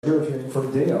Of hearing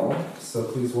from Dale, so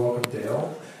please welcome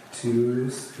Dale to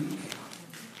speak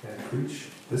and preach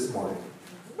this morning.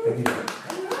 Thank you, Dale.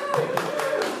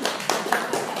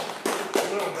 A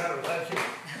little better, thank you.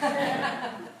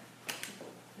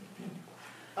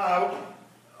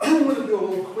 I'm going to do a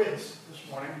little quiz this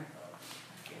morning,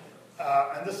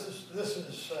 and this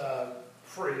is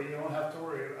free. You don't have to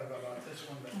worry about this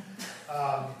one.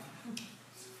 But,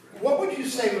 what would you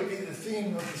say would be the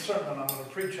theme of the sermon I'm going to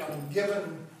preach on,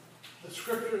 given the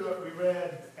scripture that we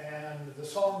read and the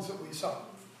songs that we sung?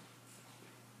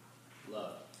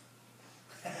 Love.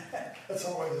 That's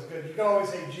always good. You can always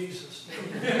say Jesus.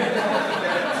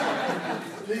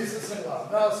 Jesus and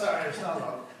love. No, sorry, it's not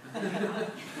love. Can't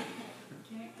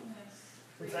miss.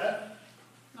 What's that?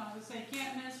 No, I would say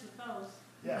can't miss with those.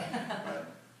 Yeah.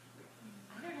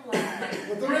 I heard a lot of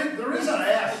Well, the reason I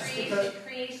asked is because...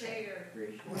 creation.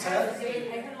 What's that? I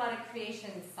heard a lot of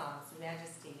creation songs,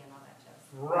 majesty and all that jazz.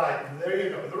 Right, there you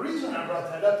go. The reason I brought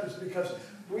that up is because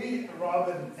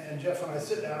Robin and Jeff and I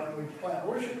sit down and we plan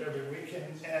worship every week,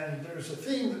 and there's a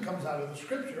theme that comes out of the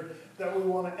scripture that we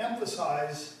want to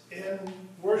emphasize in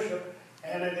worship,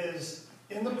 and it is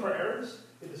in the prayers,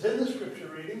 it is in the scripture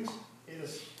readings, it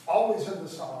is always in the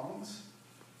songs,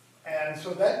 and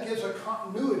so that gives a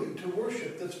continuity to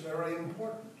worship that's very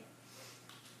important.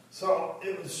 So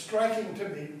it was striking to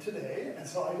me today, and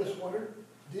so I just wondered,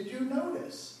 did you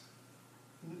notice?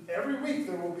 Every week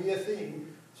there will be a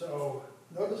theme, so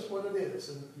notice what it is,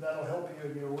 and that'll help you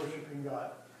in your worshiping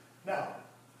God. Now,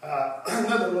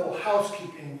 another little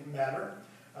housekeeping matter.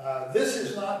 This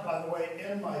is not, by the way,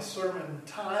 in my sermon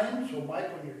time, so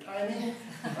Mike, when you're timing,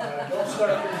 don't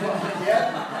start your clock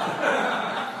yet,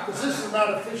 because this is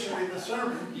not officially the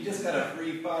sermon. You just got a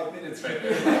free 5 minutes right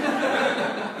there.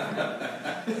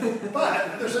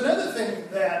 But there's another thing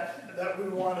that we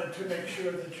wanted to make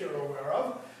sure that you're aware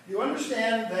of. You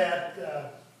understand that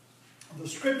the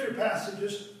scripture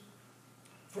passages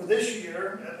for this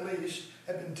year, at least,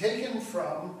 have been taken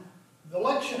from the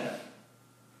lectionary.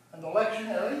 And the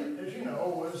lectionary, as you know,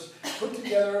 was put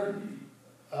together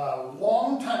a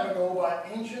long time ago by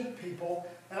ancient people,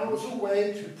 and was a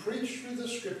way to preach through the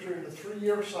scripture in a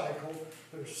 3-year cycle.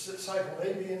 There's cycle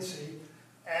A, B, and C.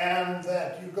 And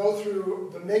that you go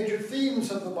through the major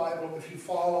themes of the Bible if you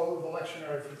follow the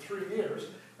lectionary for 3 years.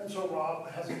 And so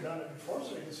Rob hasn't done it before,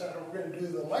 so he decided we're going to do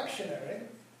the lectionary.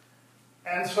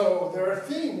 And so there are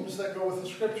themes that go with the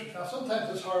scriptures. Now sometimes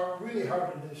it's really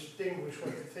hard to distinguish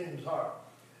what the themes are.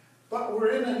 But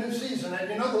we're in a new season, and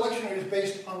you know the lectionary is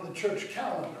based on the church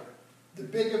calendar. The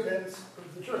big events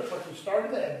of the church, like we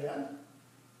started Advent,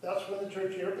 that's when the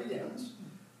church year begins.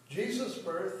 Jesus'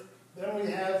 birth, then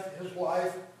we have his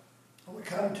life, and we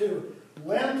come to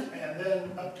Lent, and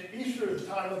then up to Easter, the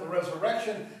time of the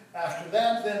resurrection. After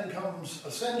that, then comes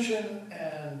Ascension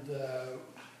and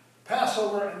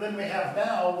Passover, and then we have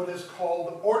now what is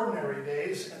called ordinary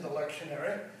days in the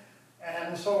lectionary.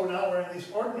 And so now we're in these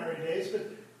ordinary days, but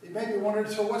it made me wonder,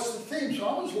 so what's the theme? So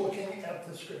I was looking at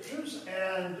the scriptures,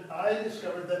 and I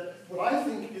discovered that what I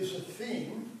think is a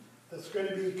theme that's going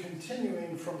to be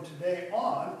continuing from today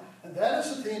on, and that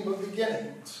is the theme of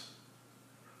beginnings.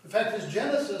 In fact, is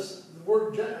Genesis, the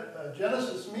word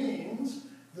Genesis means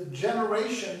the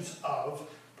generations of,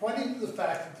 pointing to the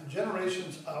fact that the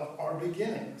generations of are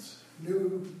beginnings.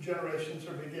 New generations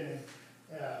are beginning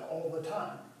all the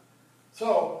time.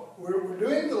 So we're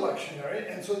doing the lectionary,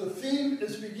 and so the theme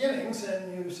is beginnings,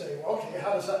 and you say, well, okay,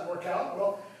 how does that work out?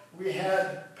 Well, we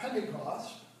had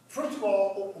Pentecost. First of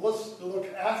all, let's look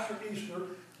after Easter.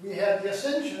 We had the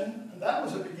Ascension, and that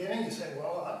was a beginning. You say,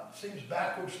 well, that seems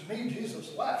backwards to me.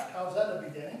 Jesus left. How's that a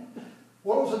beginning?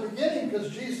 What was a beginning?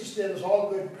 Because Jesus did as all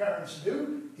good parents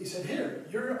do. He said, here,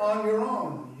 you're on your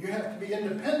own. You have to be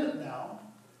independent now.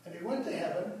 And he went to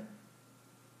heaven.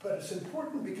 But it's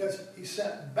important because he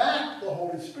sent back the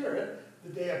Holy Spirit. The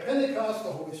day of Pentecost,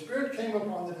 the Holy Spirit came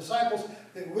upon the disciples.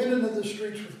 They went into the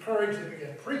streets with courage. They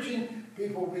began preaching.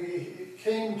 People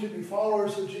came to be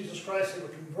followers of Jesus Christ. They were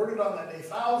converted on that day,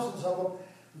 thousands of them.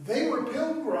 They were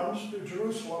pilgrims to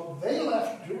Jerusalem. They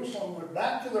left Jerusalem, went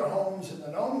back to their homes in the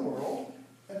known world,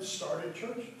 and started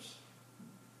churches.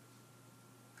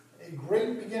 A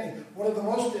great beginning. One of the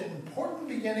most important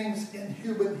beginnings in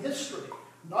human history.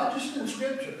 Not just in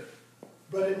Scripture,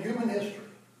 but in human history.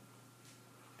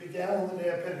 Began on the day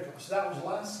of Pentecost. That was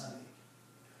last Sunday.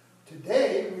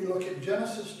 Today, we look at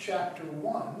Genesis chapter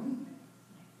 1.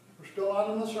 We're still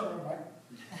not in the sermon, Mike.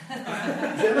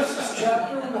 Genesis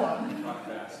chapter 1. Not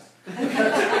fast.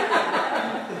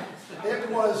 It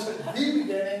was the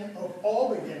beginning of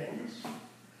all beginnings.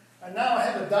 And now I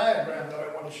have a diagram that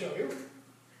I want to show you.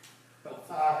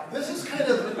 This is kind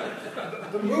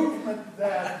of the movement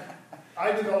that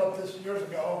I developed this years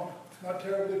ago. It's not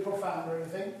terribly profound or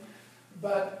anything.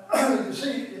 But you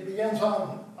see, it begins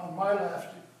on my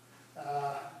left,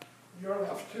 your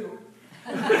left too.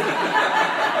 Or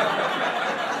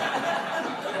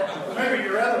maybe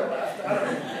your other left, I don't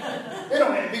know.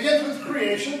 Anyway, it begins with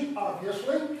creation,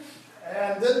 obviously.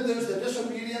 And then there's the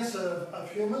disobedience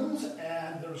of humans,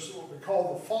 and there's what we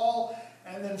call the fall.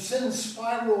 And then sin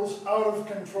spirals out of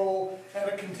control, and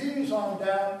it continues on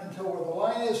down until where the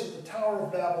line is at the Tower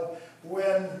of Babel,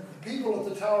 when the people at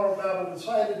the Tower of Babel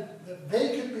decided that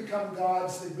they could become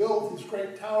gods. They built this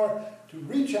great tower to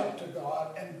reach out to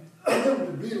God and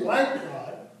to be like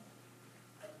God.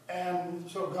 And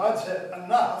so God said,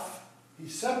 enough. He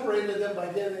separated them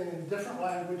by getting in different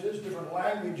languages, different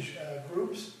language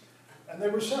groups, and they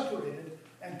were separated.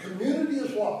 And community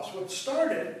is lost. What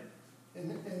started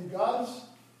in God's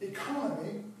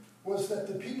economy was that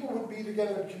the people would be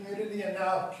together in community, and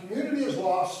now community is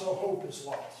lost, so hope is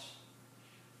lost.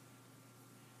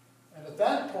 And at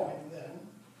that point, then,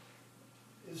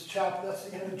 that's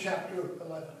the end of chapter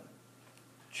 11.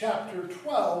 Chapter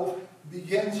 12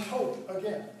 begins hope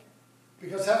again.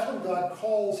 Because that's when God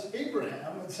calls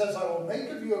Abraham and says, I will make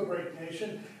of you a great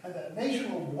nation, and that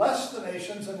nation will bless the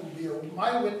nations and will be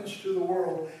my witness to the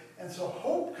world. And so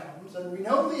hope comes, and we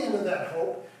know the end of that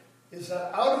hope is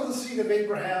that out of the seed of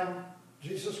Abraham,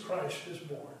 Jesus Christ is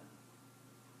born.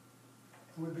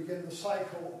 And we begin the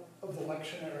cycle of the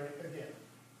lectionary again.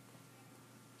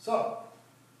 So,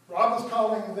 Rob is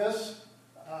calling this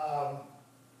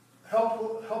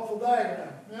helpful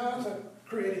diagram. You know, it's a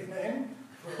creative name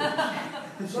for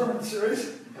a sermon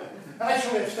series.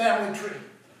 Actually, it's family tree.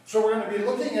 So we're going to be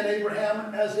looking at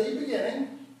Abraham as a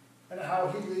beginning and how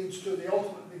he leads to the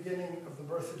ultimate beginning of the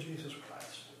birth of Jesus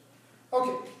Christ.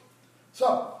 Okay,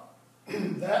 so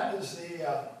that is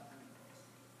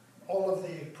all of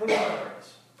the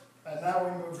preliminaries. And now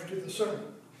we move to the sermon.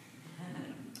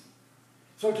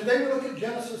 So today we look at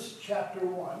Genesis chapter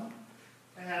 1.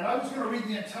 And I was going to read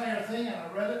the entire thing, and I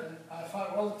read it, and I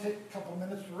thought, well, it'll take a couple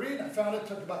minutes to read. I found it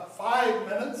took about 5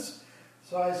 minutes.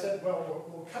 So I said, well,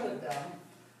 we'll cut it down.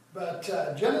 But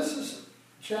Genesis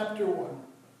chapter 1.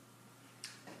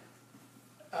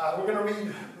 We're going to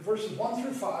read verses 1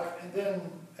 through 5, and then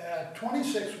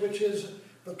 26, which is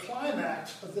the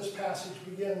climax of this passage,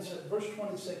 begins at verse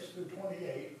 26 through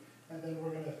 28, and then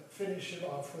we're going to finish it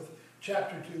off with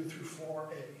chapter 2 through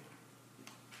 4a.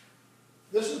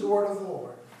 This is the word of the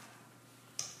Lord.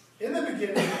 In the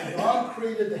beginning, God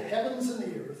created the heavens and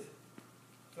the earth.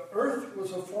 The earth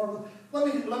was a form.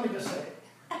 Let me just say,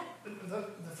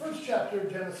 the first chapter of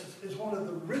Genesis is one of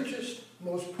the richest,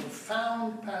 most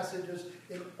profound passages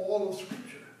in all of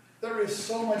Scripture. There is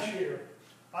so much here.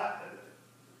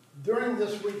 During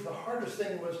this week, the hardest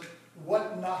thing was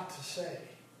what not to say,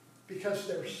 because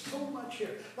there's so much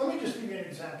here. Let me just give you an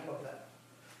example of that.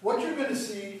 What you're going to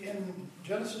see in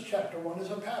Genesis chapter 1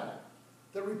 is a pattern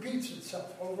that repeats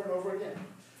itself over and over again.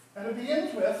 And it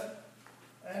begins with,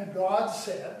 and God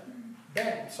said,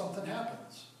 bang, something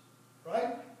happens.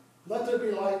 Right? Let there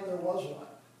be light, there was light.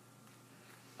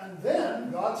 And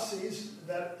then God sees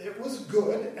that it was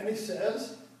good, and he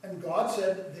says, and God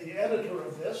said, the editor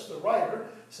of this, the writer,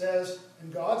 says,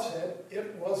 and God said,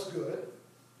 it was good,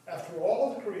 after all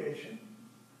of the creation.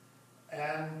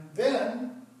 And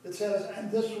then it says,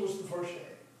 and this was the first day,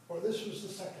 or this was the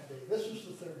second day, this was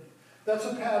the third day. That's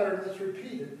a pattern that's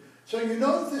repeated. So you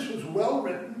know that this was well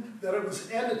written, that it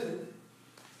was edited,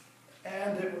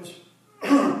 and it was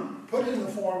put in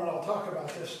the form, and I'll talk about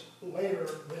this later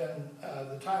than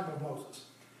the time of Moses.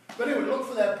 But anyway, look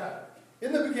for that pattern.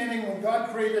 In the beginning, when God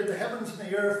created the heavens and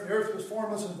the earth was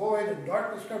formless and void, and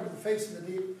darkness covered the face of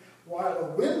the deep, while a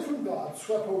wind from God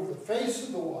swept over the face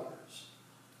of the waters.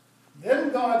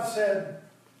 Then God said,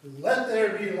 let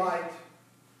there be light,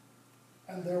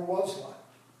 and there was light.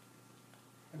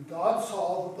 And God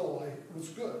saw that the light was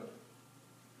good.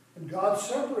 And God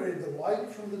separated the light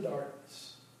from the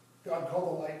darkness. God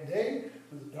called the light day,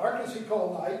 and the darkness he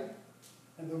called night.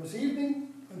 And there was evening,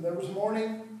 and there was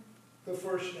morning, the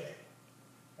first day.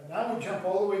 And now we jump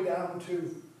all the way down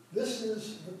to, this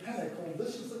is the pinnacle,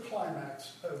 this is the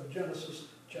climax of Genesis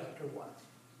chapter 1.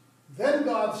 Then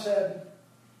God said,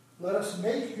 let us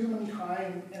make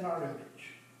humankind in our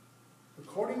image,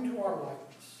 according to our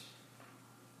likeness.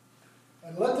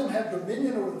 And let them have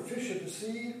dominion over the fish of the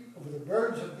sea, over the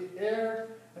birds of the air,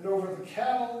 and over the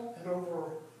cattle, and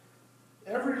over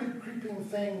every creeping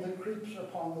thing that creeps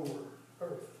upon the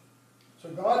earth. So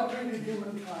God created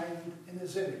humankind in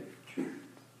his image.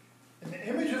 In the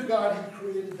image of God he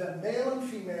created them, male and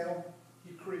female,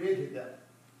 he created them.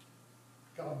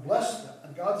 God blessed them,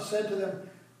 and God said to them,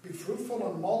 "Be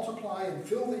fruitful and multiply and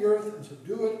fill the earth and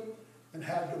subdue it, and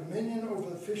have dominion over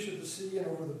the fish of the sea and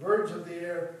over the birds of the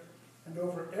air and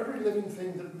over every living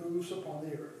thing that moves upon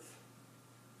the earth."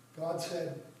 God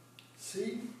said,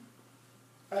 "See,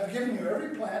 I have given you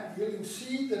every plant yielding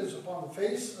seed that is upon the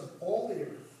face of all the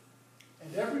earth,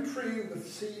 and every tree with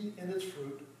seed in its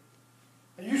fruit,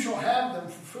 and you shall have them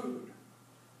for food.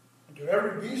 And to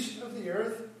every beast of the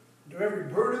earth, and to every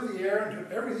bird of the air, and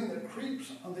to everything that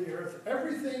creeps on the earth,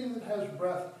 everything that has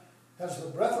breath, has the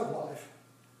breath of life,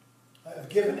 I have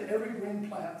given every green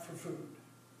plant for food."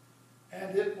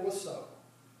 And it was so.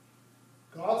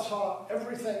 God saw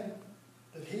everything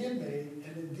that he had made,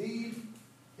 and indeed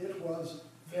it was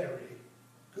very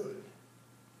good.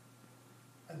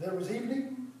 And there was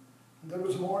evening, and there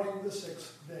was morning the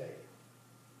sixth day.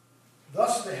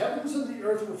 Thus the heavens and the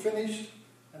earth were finished,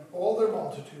 and all their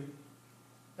multitude.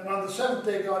 And on the seventh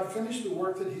day God finished the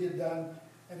work that he had done,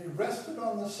 and he rested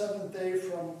on the seventh day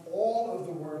from all of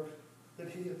the work that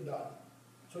he had done.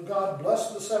 So God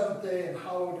blessed the seventh day and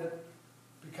hallowed it,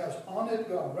 because on it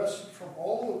God rested from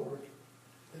all the work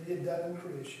that he had done in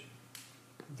creation.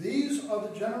 These are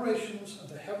the generations of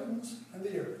the heavens and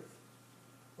the earth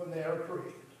when they are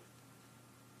created.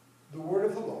 The word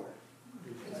of the Lord.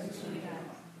 Thanks be to God.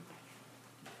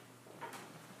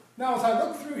 Now, as I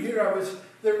looked through here,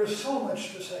 there was so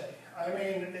much to say. I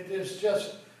mean, it is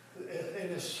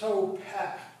so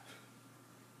packed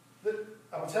that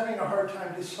I was having a hard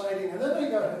time deciding, and then I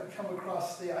got to come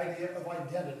across the idea of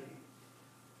identity.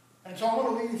 And so I want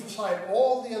to leave aside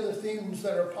all the other themes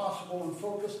that are possible and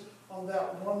focus on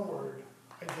that one word,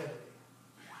 identity.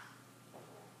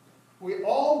 We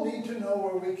all need to know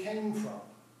where we came from.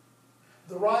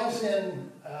 The rise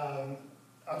in, I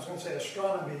was going to say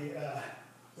astronomy.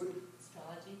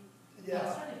 Astrology?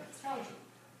 Yeah. Astrology.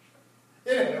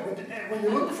 Anyway, when you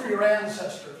look for your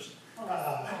ancestors,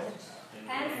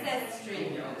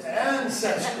 Ancestry.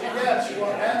 Ancestry, yes,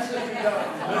 well, ancestry.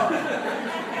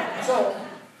 So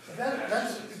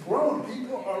that's grown.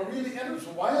 People are really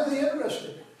interested. Why are they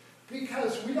interested?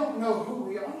 Because we don't know who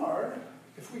we are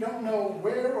if we don't know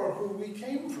where or who we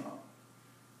came from.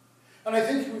 And I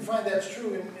think we find that's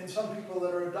true in some people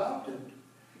that are adopted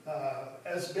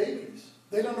as babies.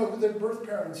 They don't know who their birth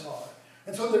parents are.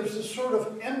 And so there's this sort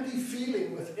of empty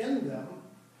feeling within them,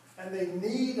 and they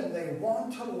need and they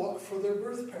want to look for their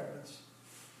birth parents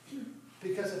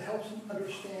because it helps them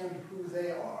understand who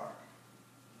they are.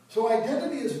 So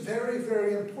identity is very,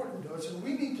 very important to us, and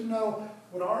we need to know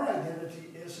what our identity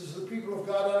is as the people of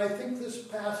God. And I think this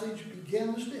passage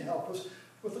begins to help us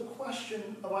with a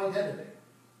question of identity.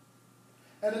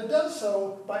 And it does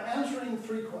so by answering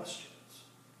three questions.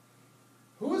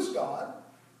 Who is God?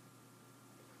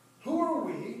 Who are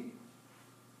we?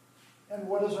 And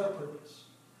what is our purpose?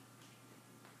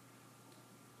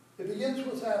 It begins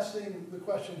with asking the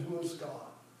question, who is God?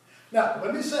 Now,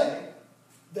 let me say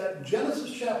that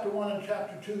Genesis chapter 1 and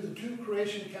chapter 2, the two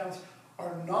creation accounts,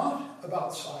 are not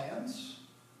about science.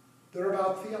 They're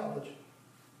about theology.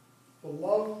 The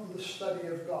love and the study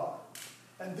of God.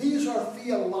 And these are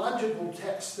theological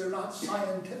texts. They're not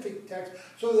scientific texts.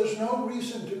 So there's no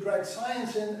reason to drag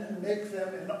science in and make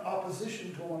them in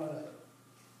opposition to one another.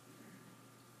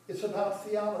 It's about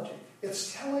theology.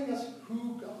 It's telling us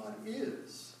who God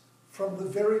is from the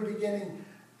very beginning,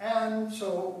 and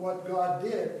so what God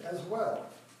did as well.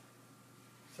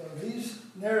 So these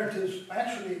narratives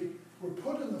actually were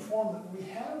put in the form that we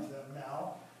have them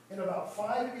now in about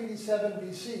 587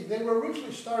 BC. They were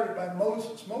originally started by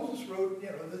Moses. Moses wrote,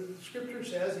 the scripture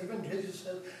says, even Jesus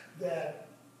says, that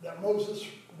Moses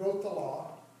wrote the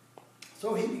law.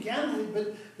 So he began with,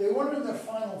 but they weren't in their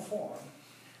final form.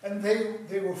 And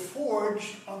they were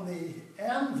forged on the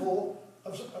anvil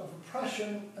of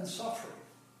oppression and suffering.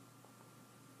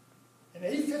 In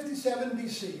 857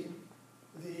 BC,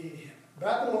 the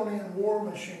Babylonian war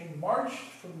machine marched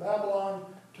from Babylon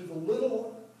to the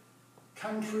little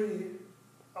country,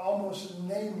 almost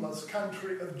nameless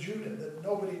country of Judah that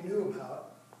nobody knew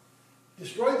about,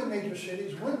 destroyed the major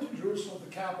cities, went to Jerusalem,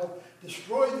 the capital,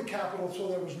 destroyed the capital so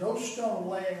there was no stone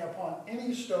laying upon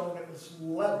any stone, it was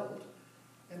leveled,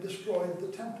 and destroyed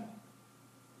the temple.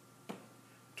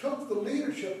 Took the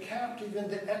leadership captive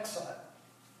into exile.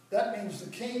 That means the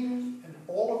king and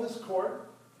all of his court.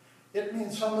 It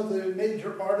means some of the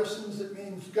major artisans. It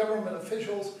means government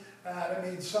officials. And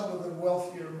it means some of the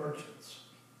wealthier merchants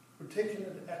were taken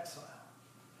into exile.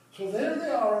 So there they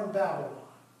are in Babylon.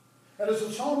 And as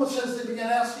the psalmist says, they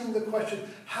began asking the question,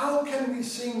 how can we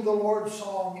sing the Lord's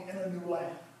song in a new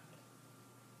land?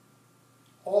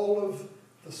 All of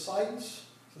the sights,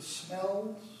 the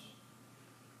smells,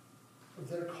 of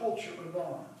their culture are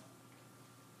gone.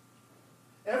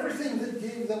 Everything that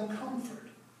gave them comfort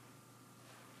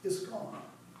is gone.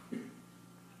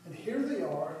 And here they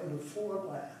are in a foreign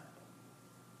land.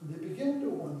 And they begin to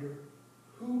wonder,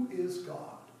 who is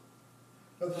God?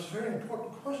 Now, this is a very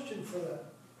important question for them.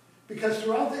 Because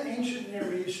throughout the ancient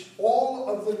Near East, all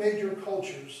of the major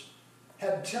cultures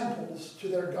had temples to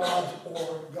their gods,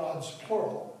 or gods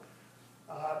plural.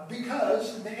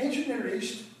 Because in the ancient Near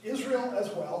East, Israel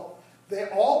as well, they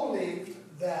all believed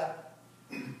that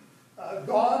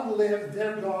God lived,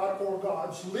 their God or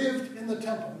gods lived in the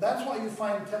temple. That's why you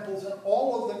find temples in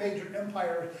all of the major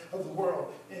empires of the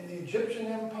world. In the Egyptian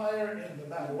Empire, in the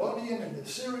Babylonian, in the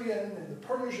Syrian, in the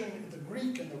Persian, in the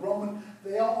Greek, and the Roman.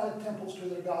 They all had temples to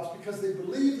their gods because they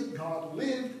believed that God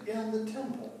lived in the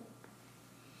temple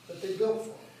that they built for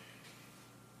him.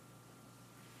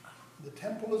 The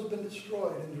temple has been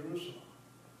destroyed in Jerusalem.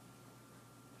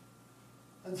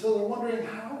 And so they're wondering,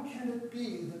 how can it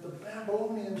be that the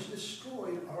Babylonians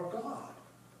destroyed our God?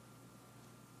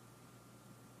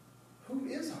 Who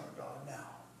is our God now?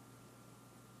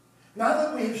 Now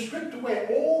that we have stripped away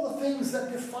all the things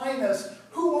that define us,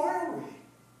 who are we?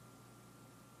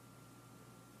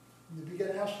 And they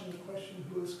began asking the question,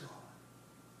 who is God?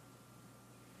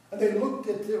 And they looked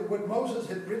at what Moses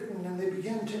had written, and they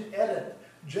began to edit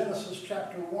Genesis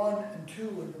chapter 1 and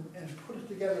 2 and put it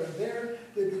together. And there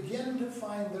they begin to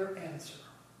find their answer.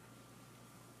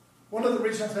 One of the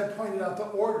reasons I pointed out the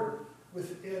order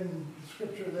within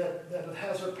Scripture that it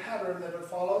has a pattern that it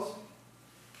follows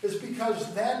is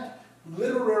because that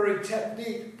literary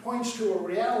technique points to a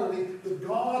reality that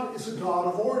God is a God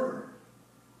of order.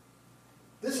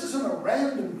 This isn't a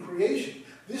random creation.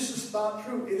 This is thought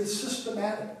through. It is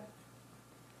systematic.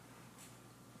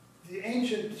 The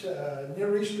ancient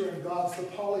Near Eastern gods, the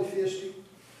polytheistic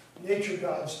nature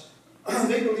gods,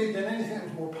 they believed in anything that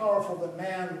was more powerful than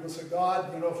man was a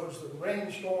god. You know, if it was the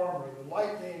rainstorm or the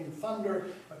lightning, thunder,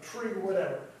 a tree,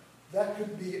 whatever. That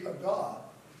could be a god,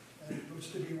 and it was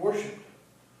to be worshipped.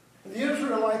 And the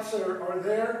Israelites are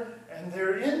there, and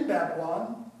they're in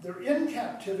Babylon. They're in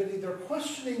captivity. They're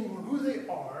questioning who they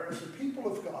are as the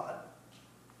people of God.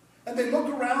 And they look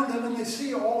around them and they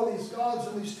see all of these gods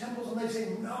and these temples, and they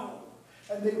say, no.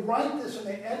 And they write this and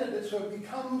they edit it so it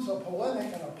becomes a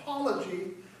polemic, an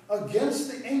apology against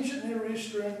the ancient Near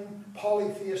Eastern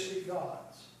polytheistic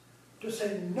gods. To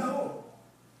say, no,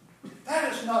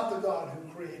 that is not the God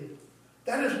who created.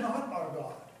 That is not our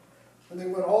God. And they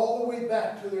went all the way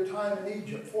back to their time in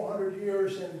Egypt, 400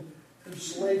 years in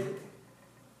slavery.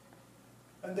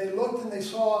 And they looked and they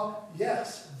saw,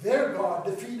 yes, their God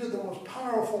defeated the most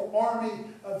powerful army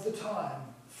of the time,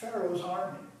 Pharaoh's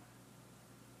army.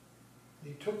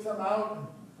 He took them out and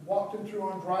walked them through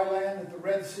on dry land at the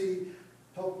Red Sea,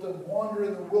 helped them wander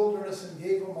in the wilderness and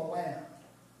gave them a land.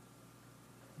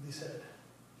 And he said,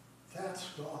 that's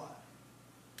God.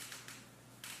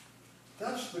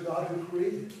 That's the God who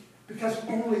created. Because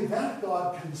only that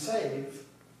God can save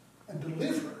and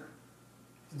deliver.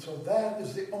 And so that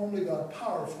is the only God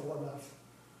powerful enough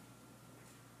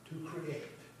to create.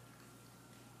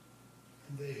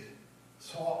 And they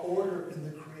saw order in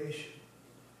the creation.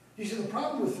 You see, the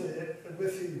problem with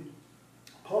the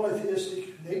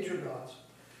polytheistic nature gods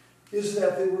is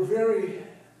that they were very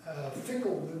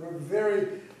fickle. They were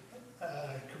very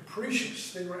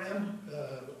capricious. They were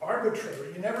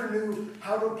arbitrary. You never knew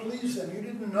how to please them. You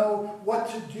didn't know what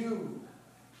to do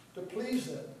to please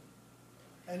them.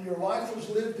 And your life was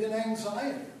lived in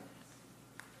anxiety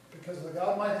because the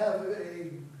God might have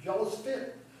a jealous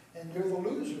fit and you're the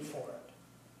loser for it.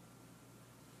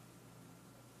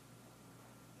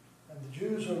 And the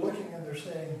Jews are looking and they're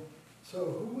saying,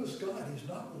 so who is God? He's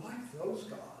not like those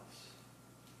gods.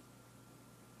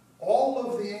 All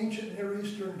of the ancient Near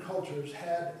Eastern cultures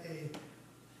had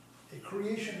a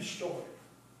creation story.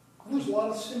 And there's a lot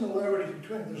of similarities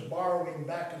between them. There's borrowing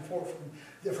back and forth from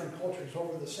different cultures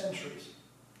over the centuries.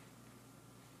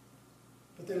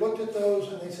 But they looked at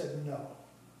those and they said, no.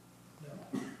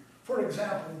 For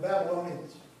example, the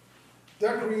Babylonians,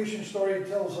 their creation story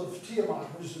tells of Tiamat,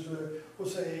 who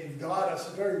was a goddess,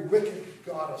 a very wicked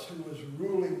goddess who was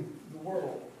ruling the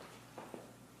world.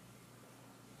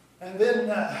 And then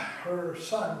her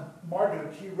son,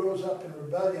 Marduk, he rose up in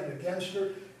rebellion against her.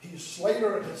 He slayed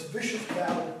her in this vicious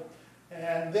battle,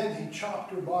 and then he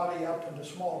chopped her body up into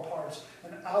small parts,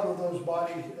 and out of those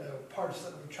body parts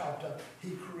that were chopped up,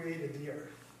 he created the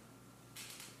earth.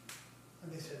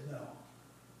 And they said, no.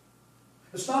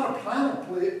 It's not a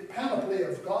panoply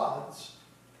of gods.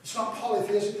 It's not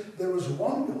polytheistic. There was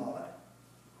one God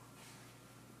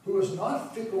who is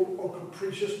not fickle or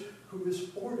capricious, who is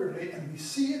orderly, and we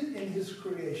see it in his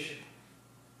creation.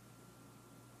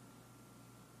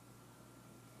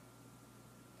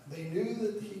 They knew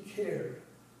that he cared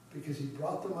because he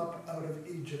brought them up out of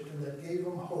Egypt, and that gave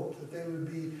them hope that they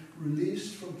would be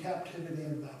released from captivity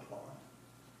in Babylon.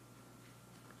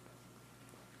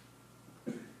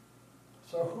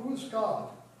 So who is God?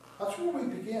 That's where we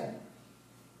begin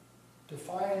to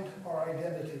find our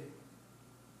identity.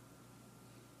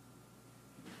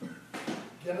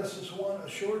 Genesis 1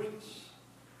 assures us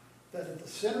that at the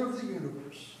center of the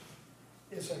universe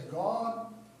is a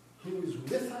God who is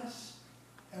with us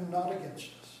and not against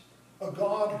us. A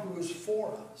God who is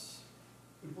for us.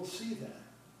 We will see that.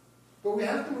 But we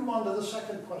have to move on to the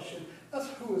second question. That's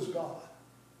who is God?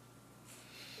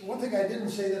 One thing I didn't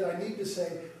say that I need to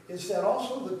say is that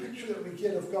also the picture that we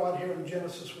get of God here in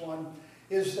Genesis 1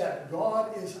 is that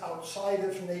God is outside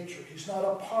of nature. He's not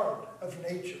a part of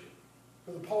nature.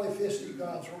 For the polytheistic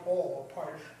gods were all a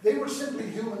part. They were simply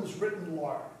humans written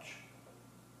large.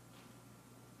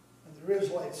 And the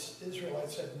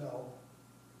Israelites said no.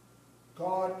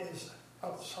 God is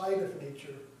outside of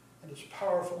nature and is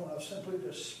powerful enough simply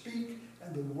to speak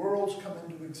and the worlds come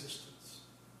into existence.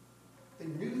 They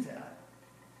knew that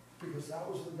because that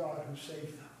was the God who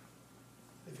saved them.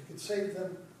 If he could save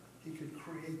them, he could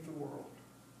create the world.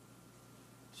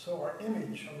 So our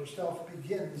image of ourselves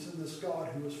begins in this God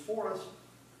who is for us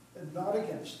and not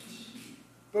against us.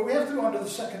 But we have to go on to the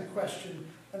second question,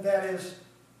 and that is,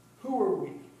 who are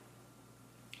we?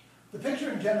 The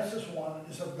picture in Genesis 1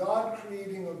 is of God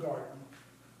creating a garden.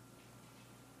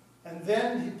 And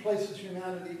then he places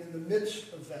humanity in the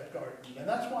midst of that garden. And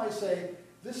that's why I say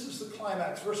this is the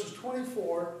climax. Verses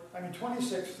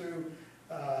 26 through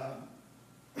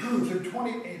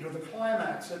 28 are the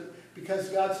climax. Because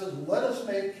God says, let us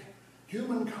make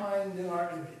humankind in our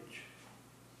image.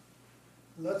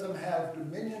 Let them have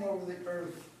dominion over the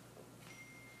earth.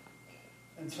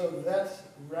 And so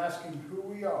we're asking who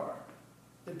we are.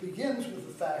 It begins with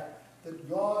the fact that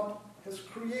God has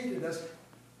created us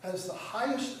as the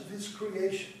highest of his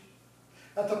creation.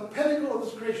 At the pinnacle of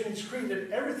his creation, he's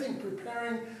created everything,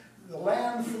 preparing the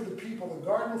land for the people, the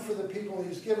garden for the people.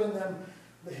 He's given them,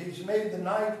 he's made the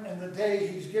night and the day.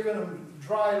 He's given them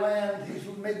dry land. He's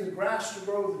made the grass to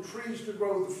grow, the trees to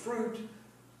grow, the fruit.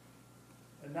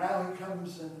 And now he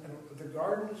comes and the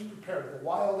garden is prepared, the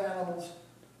wild animals.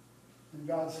 And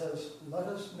God says, let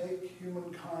us make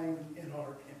humankind in our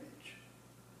image.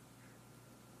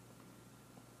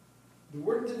 The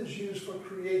word that is used for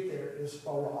create there is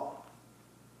bara.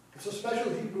 It's a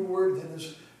special Hebrew word that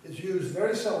is used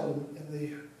very seldom in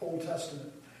the Old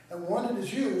Testament. And when it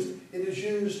is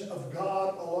used of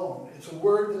God alone. It's a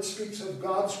word that speaks of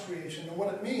God's creation. And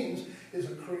what it means is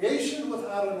a creation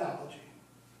without analogy.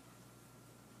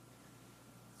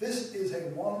 This is a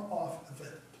one-off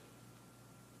event.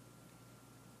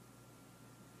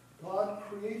 God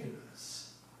created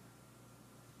us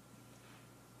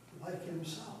like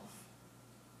himself.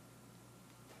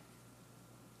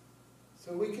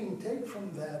 So we can take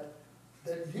from that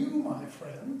you, my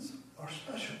friends, are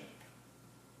special.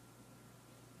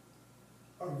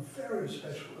 Are very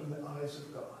special in the eyes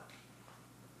of God.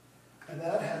 And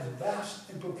that has vast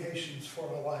implications for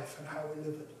our life and how we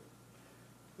live it.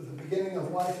 With the beginning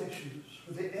of life issues,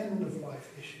 with the end of life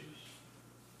issues,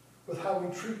 with how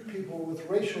we treat people with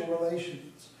racial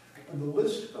relations, and the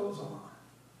list goes on.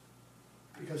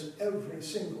 Because every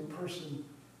single person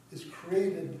is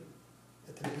created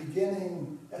at the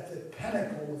beginning, at the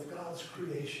pinnacle of God's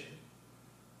creation,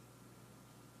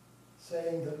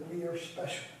 saying that we are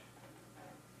special.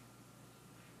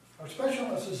 Our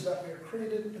specialness is that we are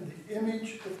created in the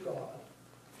image of God.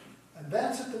 And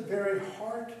that's at the very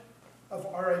heart of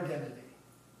our identity.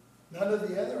 None of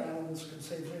the other animals can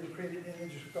say they were created in the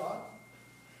image of God.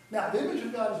 Now, the image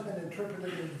of God has been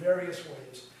interpreted in various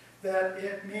ways. That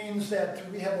it means that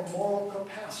we have a moral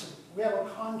capacity. We have a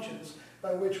conscience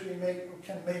by which we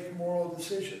can make moral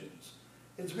decisions.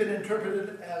 It's been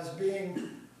interpreted as being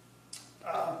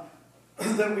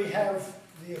that we have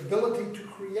the ability to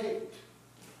create.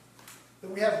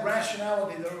 That we have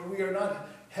rationality. That we are not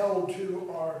held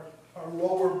to our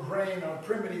lower brain, our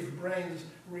primitive brain's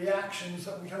reactions,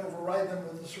 that we can override them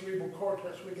with the cerebral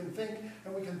cortex. We can think,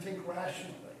 and we can think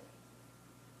rationally.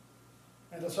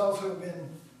 And it's also been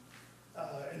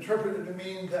interpreted to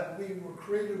mean that we were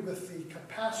created with the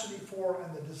capacity for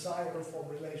and the desire for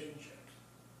relationships.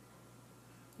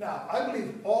 Now, I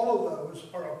believe all of those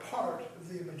are a part of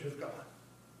the image of God.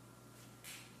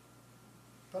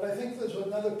 But I think there's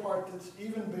another part that's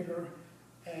even bigger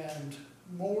and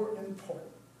more important.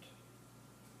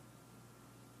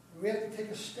 We have to take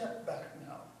a step back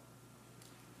now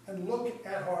and look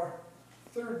at our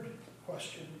third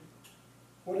question.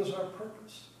 What is our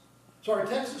purpose? So our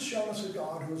text has shown us a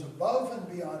God who is above and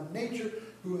beyond nature,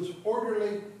 who is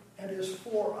orderly and is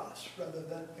for us rather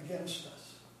than against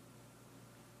us.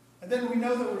 And then we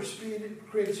know that we're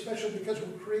created special because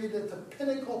we're created at the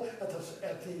pinnacle, at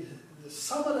the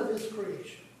summit of his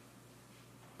creation.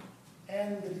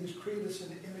 And that he's created us in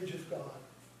the image of God.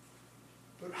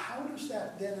 But how does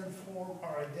that then inform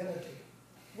our identity?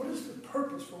 What is the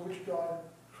purpose for which God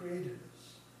created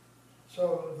us?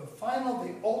 So the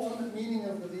ultimate meaning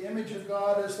of the image of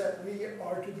God is that we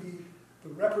are to be the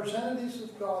representatives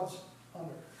of God's on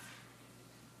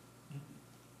earth.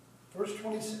 Verse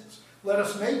 26, let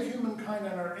us make humankind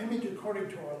in our image according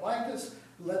to our likeness.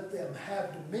 Let them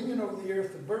have dominion over the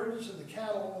earth, the birds and the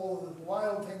cattle, all of the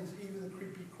wild things, even the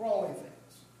creepy crawly things.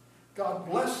 God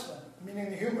blessed them,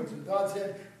 meaning the humans, and God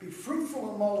said, be fruitful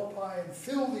and multiply and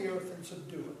fill the earth and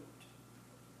subdue it.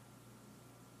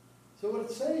 So what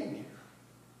it's saying here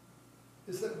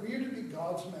is that we are to be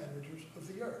God's managers of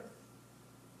the earth.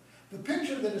 The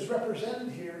picture that is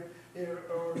represented here,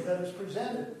 or that is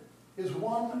presented, is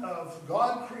one of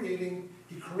God creating.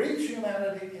 He creates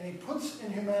humanity and he puts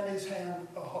in humanity's hand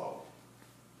a hoe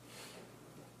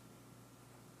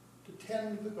to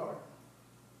tend the garden.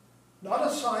 Not a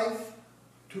scythe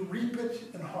to reap it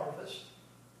and harvest,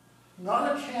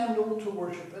 not a candle to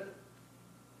worship it,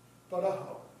 but a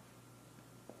hoe.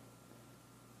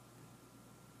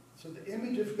 So the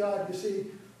image of God, you see,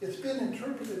 it's been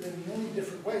interpreted in many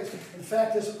different ways. In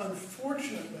fact,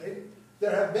 unfortunately,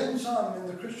 there have been some in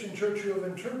the Christian church who have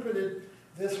interpreted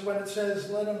this when it says,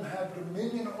 let them have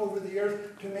dominion over the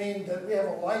earth, to mean that we have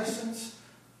a license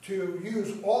to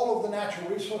use all of the natural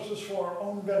resources for our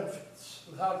own benefits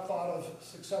without thought of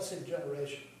successive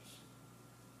generations.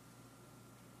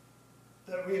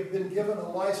 That we have been given a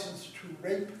license to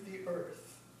rape the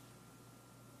earth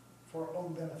for our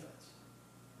own benefits.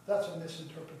 That's a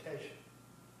misinterpretation.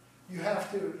 You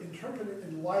have to interpret it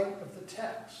in light of the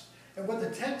text. And what the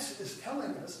text is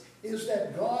telling us is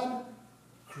that God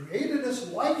created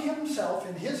us like himself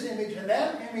in his image, and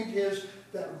that image is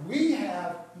that we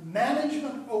have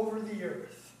management over the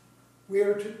earth. We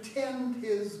are to tend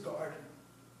his garden.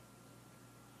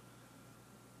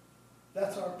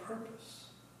 That's our purpose.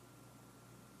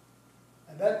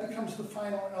 And that becomes the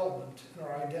final element in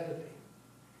our identity.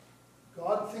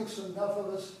 God thinks enough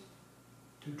of us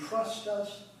to trust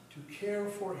us, to care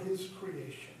for his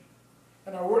creation.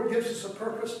 And our word gives us a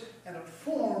purpose, and it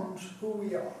forms who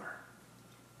we are.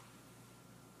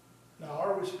 Now,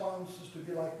 our response is to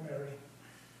be like Mary.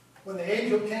 When the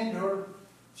angel came to her,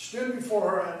 stood before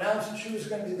her, and announced that she was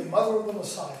going to be the mother of the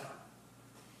Messiah,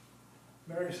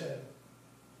 Mary said,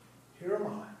 here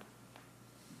am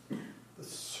I, the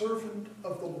servant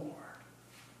of the Lord.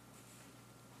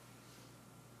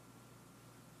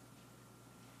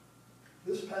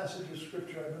 This passage of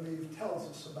Scripture, I believe, tells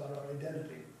us about our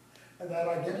identity. And that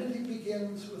identity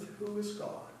begins with who is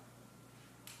God.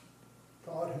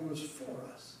 God who is for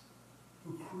us,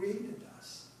 who created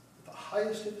us at the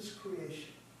highest of his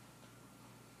creation.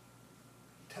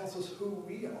 It tells us who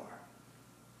we are.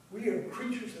 We are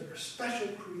creatures that are special,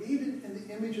 created in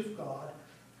the image of God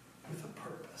with a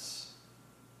purpose.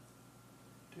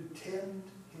 To tend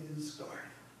his garden.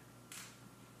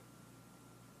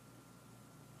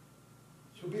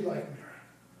 So be like Mary.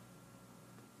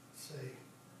 Say,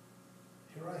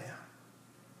 here I am,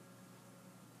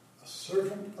 a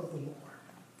servant of the Lord.